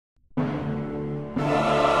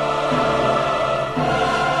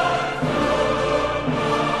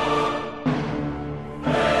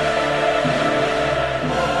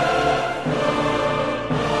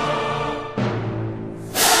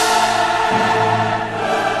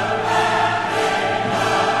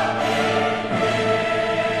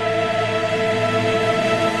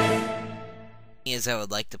things I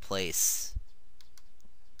would like to place.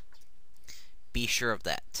 Be sure of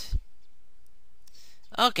that.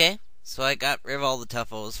 Okay, so I got rid of all the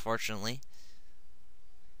tuffos, fortunately.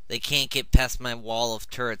 They can't get past my wall of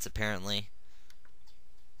turrets, apparently.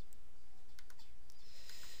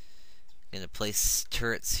 Gonna place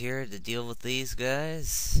turrets here to deal with these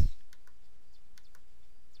guys.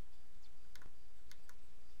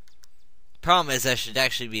 Problem is, I should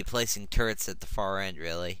actually be placing turrets at the far end,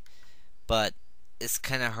 really. But it's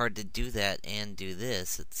kind of hard to do that and do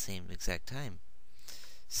this at the same exact time.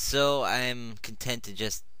 So I'm content to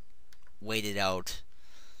just wait it out.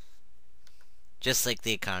 Just like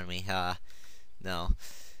the economy, no.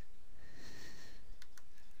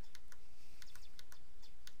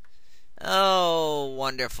 Oh,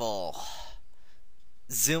 wonderful.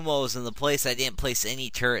 Zumo's in the place I didn't place any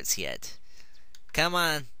turrets yet. Come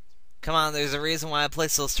on. Come on, there's a reason why I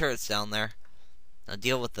placed those turrets down there. Now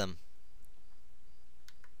deal with them.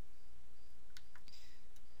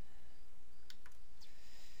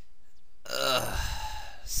 Ugh.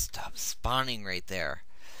 Stop spawning right there.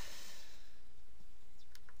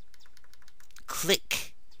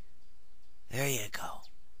 Click. There you go.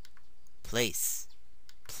 Place.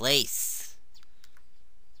 Place.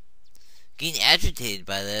 Getting agitated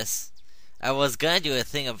by this. I was gonna do a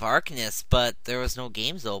thing of Arcanist, but there was no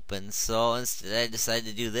games open, so instead I decided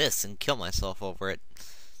to do this and kill myself over it.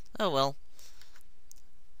 Oh well.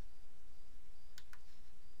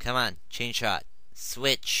 Come on, chain shot.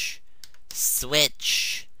 Switch.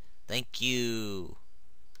 Switch. Thank you.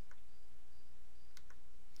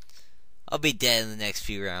 I'll be dead in the next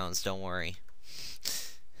few rounds, don't worry.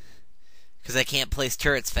 Because I can't place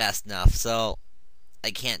turrets fast enough, so I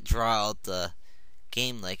can't draw out the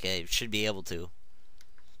game like I should be able to.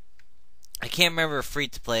 I can't remember if free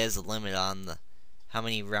to play has a limit on how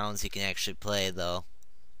many rounds you can actually play, though.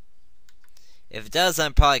 If it does,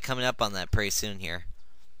 I'm probably coming up on that pretty soon here.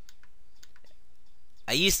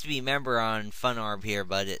 I used to be a member on Fun Orb here,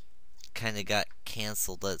 but it kind of got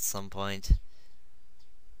cancelled at some point.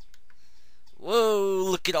 Whoa,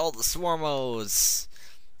 look at all the swarmos.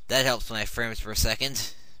 That helps my frames per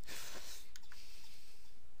second.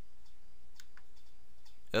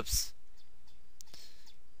 Oops.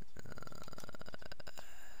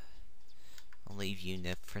 I'll leave you,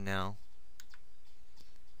 Nip, for now.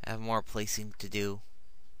 I have more placing to do.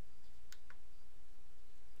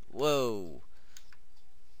 Whoa.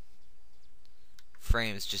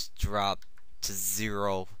 Frames just dropped to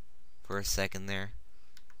 0 for a second there.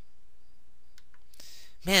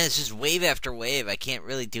 Man, it's just wave after wave. I can't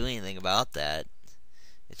really do anything about that.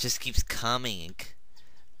 It just keeps coming.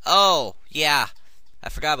 Oh, yeah. I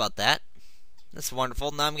forgot about that. That's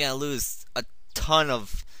wonderful. Now I'm going to lose a ton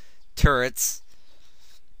of turrets.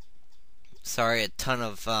 Sorry, a ton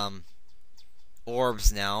of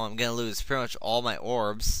orbs now. I'm going to lose pretty much all my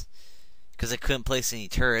orbs because I couldn't place any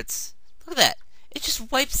turrets. Look at that. It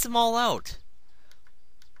just wipes them all out.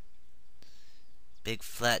 Big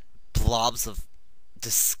flat blobs of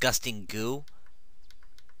disgusting goo.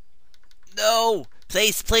 No!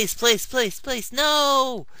 Place, place, place, place, place.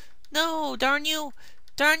 No! No, darn you!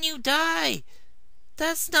 Darn you, die!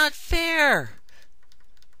 That's not fair!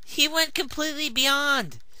 He went completely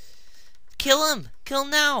beyond. Kill him! Kill him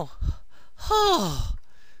now! Oh!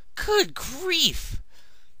 Good grief!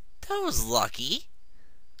 That was lucky.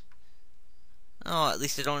 Oh, at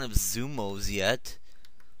least I don't have Zumos yet.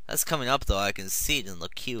 That's coming up, though. I can see it in the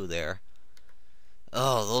queue there.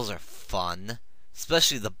 Oh, those are fun.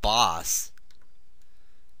 Especially the boss.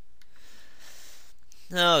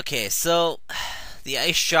 Okay, so the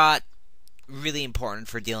ice shot, really important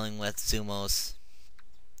for dealing with Zumos.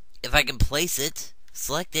 If I can place it,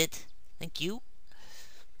 select it. Thank you.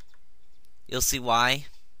 You'll see why.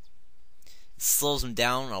 It slows them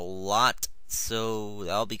down a lot, so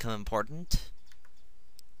that'll become important.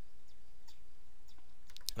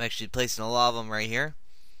 I'm actually placing a lot of them right here,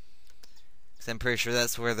 because I'm pretty sure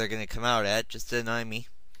that's where they're going to come out at, just to annoy me.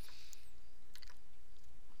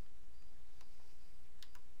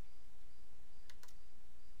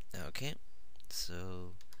 Okay,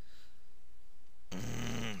 so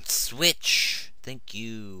switch. Thank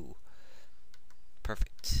you.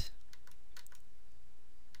 Perfect.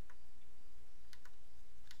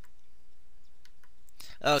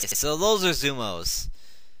 Okay, so those are Zumos.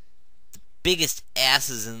 The biggest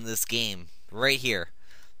asses in this game, right here.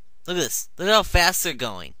 Look at this. Look at how fast they're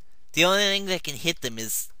going. The only thing that can hit them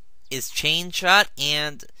is chain shot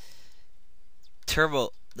and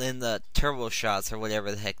turbo. In the turbo shots or whatever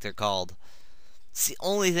the heck they're called. It's the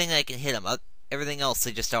only thing that can hit them. Everything else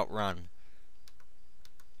they just outrun.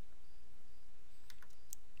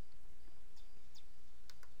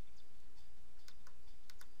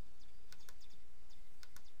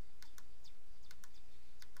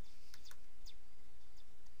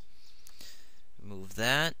 of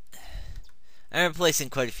that. I'm replacing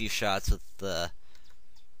quite a few shots with the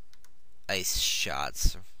ice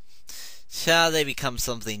shots. So they become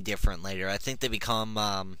something different later. I think they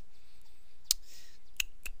become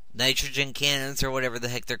nitrogen cannons or whatever the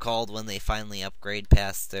heck they're called when they finally upgrade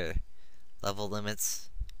past their level limits.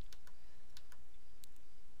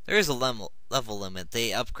 There is a level limit.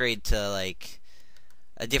 They upgrade to like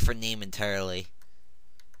a different name entirely.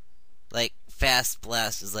 Like Fast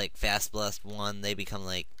Blast is like Fast Blast 1. They become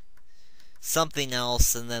like something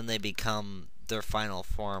else, and then they become their final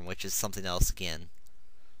form, which is something else again.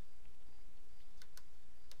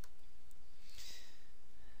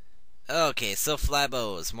 Okay, so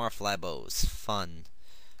flybows. More flybows. Fun.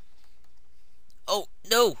 Oh,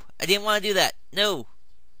 no! I didn't want to do that. No!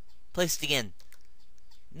 Place it again.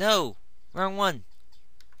 No! Wrong one.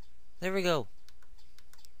 There we go.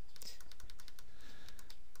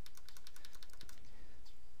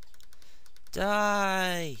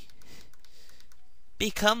 Die!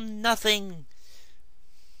 Become nothing!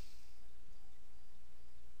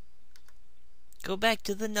 Go back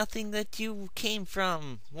to the nothing that you came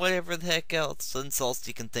from. Whatever the heck else insults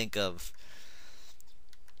you can think of.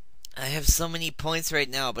 I have so many points right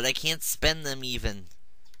now, but I can't spend them even.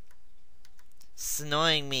 It's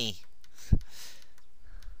annoying me.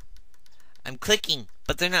 I'm clicking,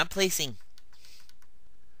 but they're not placing.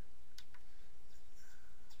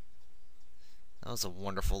 That was a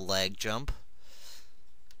wonderful lag jump.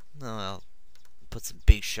 No, I'll put some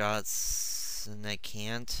big shots, and I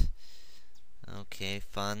can't. Okay,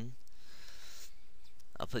 fun.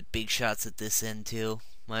 I'll put big shots at this end too.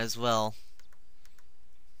 Might as well.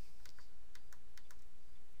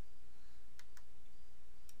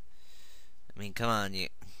 I mean, come on, you're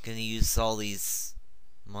gonna use all these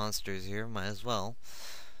monsters here. Might as well.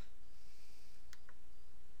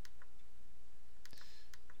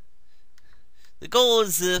 The goal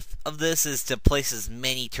of this is to place as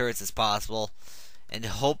many turrets as possible and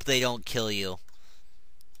hope they don't kill you.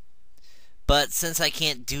 But since I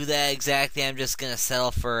can't do that exactly, I'm just going to settle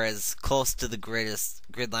for as close to the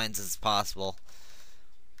grid lines as possible,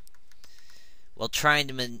 while trying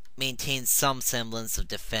to maintain some semblance of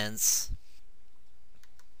defense.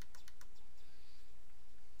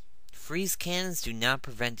 Freeze cannons do not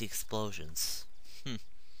prevent explosions.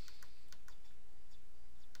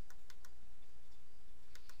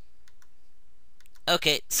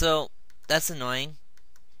 Okay, so that's annoying.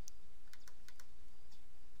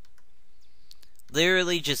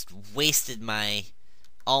 Literally just wasted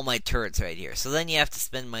all my turrets right here. So then you have to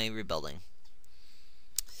spend money rebuilding.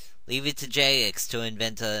 Leave it to Jagex to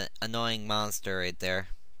invent an annoying monster right there.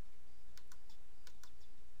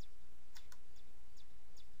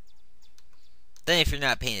 Then if you're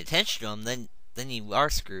not paying attention to them, then you are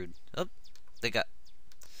screwed. Oh, they got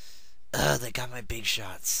my big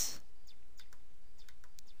shots.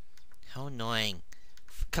 How annoying.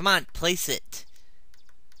 Come on, place it.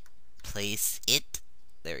 Place it.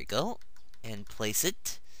 There we go. And place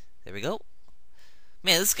it. There we go.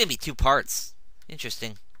 Man, this is going to be 2 parts.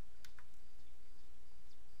 Interesting.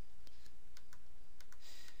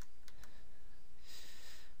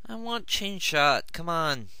 I want chain shot. Come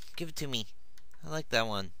on. Give it to me. I like that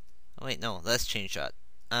one. Oh, wait, no. That's chain shot.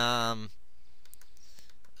 Oh,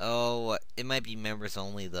 it might be members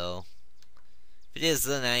only, though. If it is,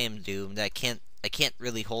 then I am doomed. I can't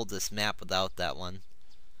really hold this map without that one.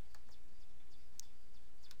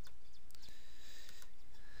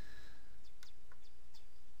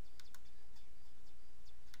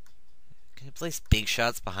 Can I place big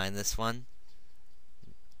shots behind this one?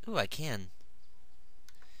 Ooh, I can.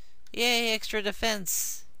 Yay, extra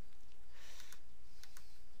defense!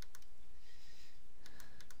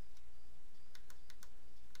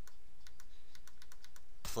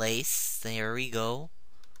 Place. There we go.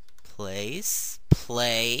 Place.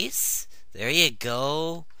 Place. There you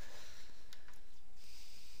go.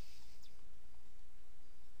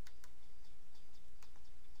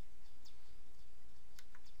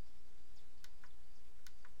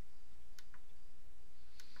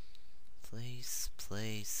 Place,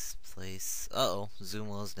 place, place. Uh-oh,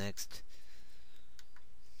 Zumo's next.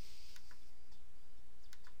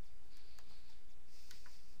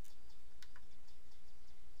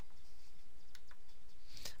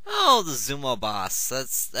 Oh, the Zumo boss.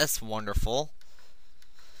 That's wonderful.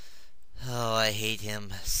 Oh, I hate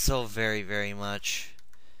him so very, very much.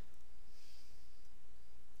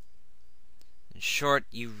 In short,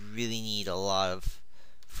 you really need a lot of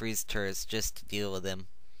freeze turrets just to deal with him.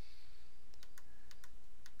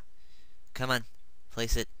 Come on,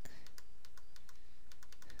 place it.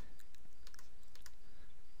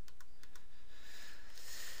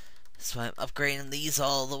 That's why I'm upgrading these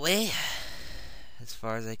all the way as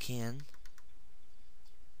far as I can.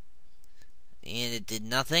 And it did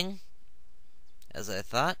nothing, as I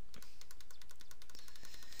thought.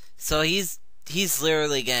 So he's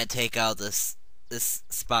literally gonna take out this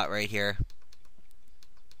spot right here.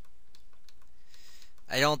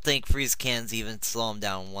 I don't think freeze cans even slow him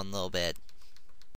down one little bit.